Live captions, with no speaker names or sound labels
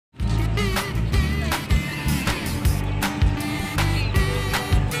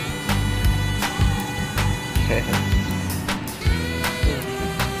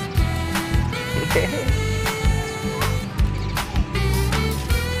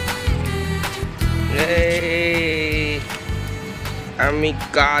Hey, Ami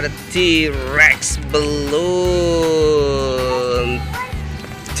got a T-Rex balloon.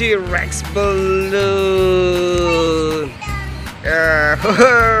 T-Rex balloon.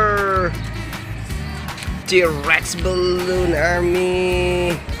 T-Rex balloon,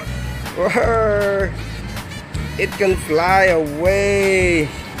 Ami. It can fly away.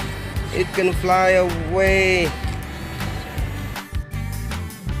 It can fly away.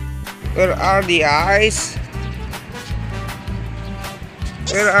 Where are the eyes?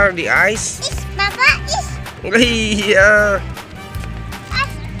 Where are the eyes? Yeah.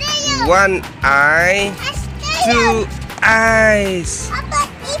 One eye, two eyes.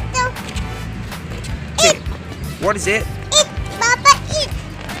 What is it?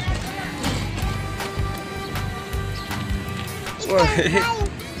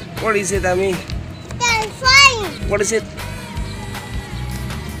 What is it, Ami? What is it?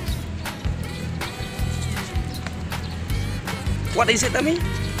 What is it, Ami?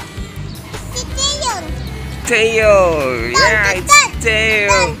 Tail. Yeah, it's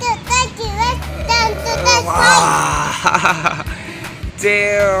tail.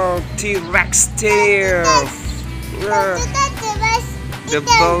 Tail. T-Rex tail. The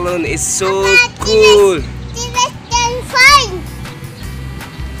balloon is so cool.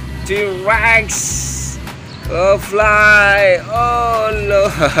 T-Rex. Oh, fly. Oh no.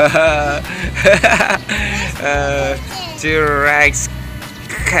 T-Rex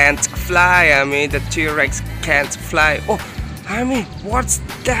can't fly. I mean, the T-Rex can't fly. Oh, I mean, what's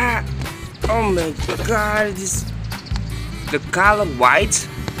that? Oh my God! This the color white.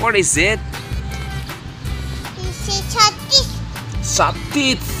 What is it? Sharp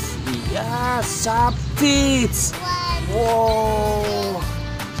teeth. Yeah, sharp teeth. Whoa,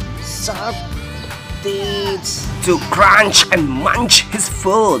 sharp teeth to crunch and munch his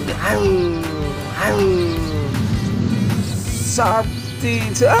food. Sharp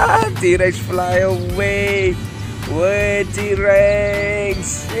teeth. T-Rex fly away. Wait,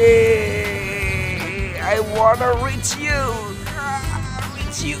 T-Rex. Hey, I wanna reach you.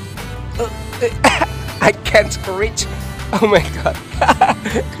 Reach you. I can't reach. Oh my God.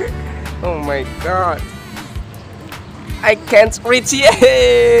 Oh my God. I can't reach.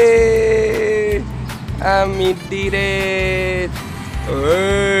 Yay! Ami did it.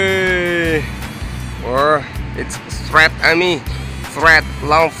 Hey. Oh, it's thread, Ami. Thread,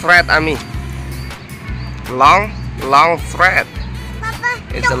 long thread, Ami. Long thread.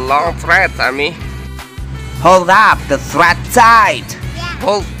 It's a long thread, Ami. Hold up the thread tight.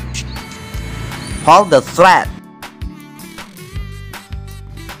 Yeah. Hold the thread.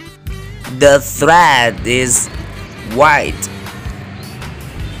 The thread is white.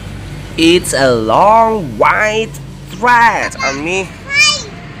 It's a long white thread, Ami.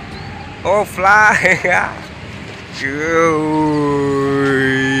 Oh, fly.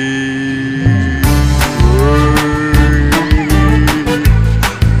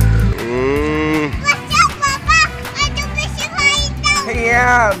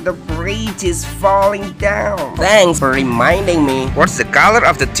 Yeah, the bridge is falling down. Thanks for reminding me. What's the color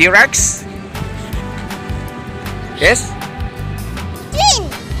of the T-Rex? Yes?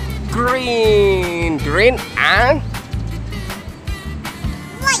 Green. Green and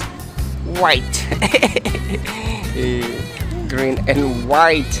white. Green and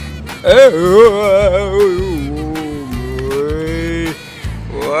white.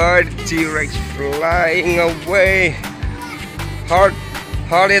 What? T-Rex flying away. Hold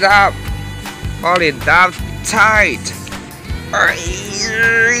it up. Hold it up tight.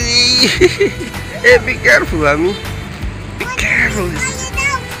 Hey, be careful, Ami. Be careful.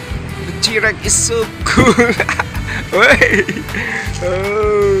 The T-Rex is so cool. Wait.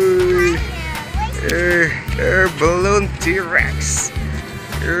 Balloon T-Rex.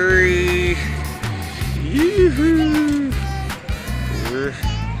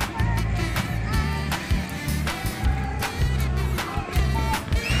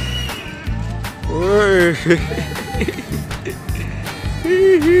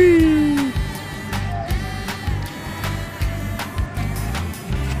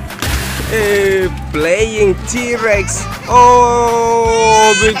 Playing T-Rex.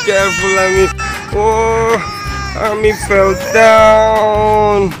 Oh, be careful, Ami. Oh, Ami fell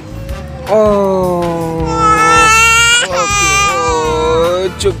down. Oh, okay.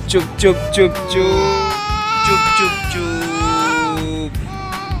 Oh, chup.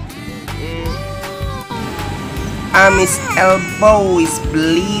 Ami's elbow is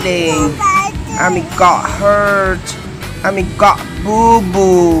bleeding. Ami got hurt. Ami got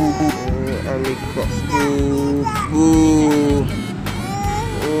Booboo. Ami got Booboo.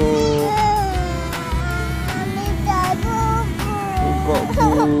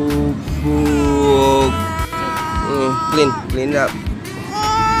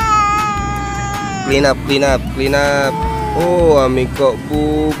 clean up, clean up, clean up. Oh, Ami got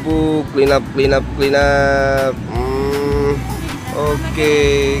Booboo. Clean up, clean up, clean up.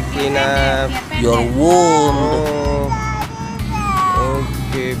 Okay, clean up Your wound. Oh,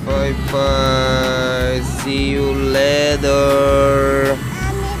 okay, bye bye. See you later,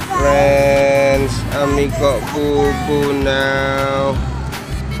 friends. Ami got Booboo now.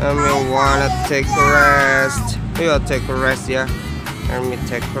 Ami wanna take a rest. We'll take a rest, yeah. Let me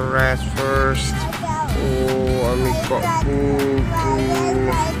take a rest first. Oh, Ami got Booboo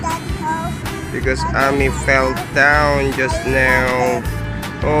because Ami fell down just now.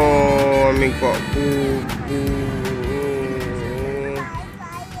 Oh, Ami got Booboo.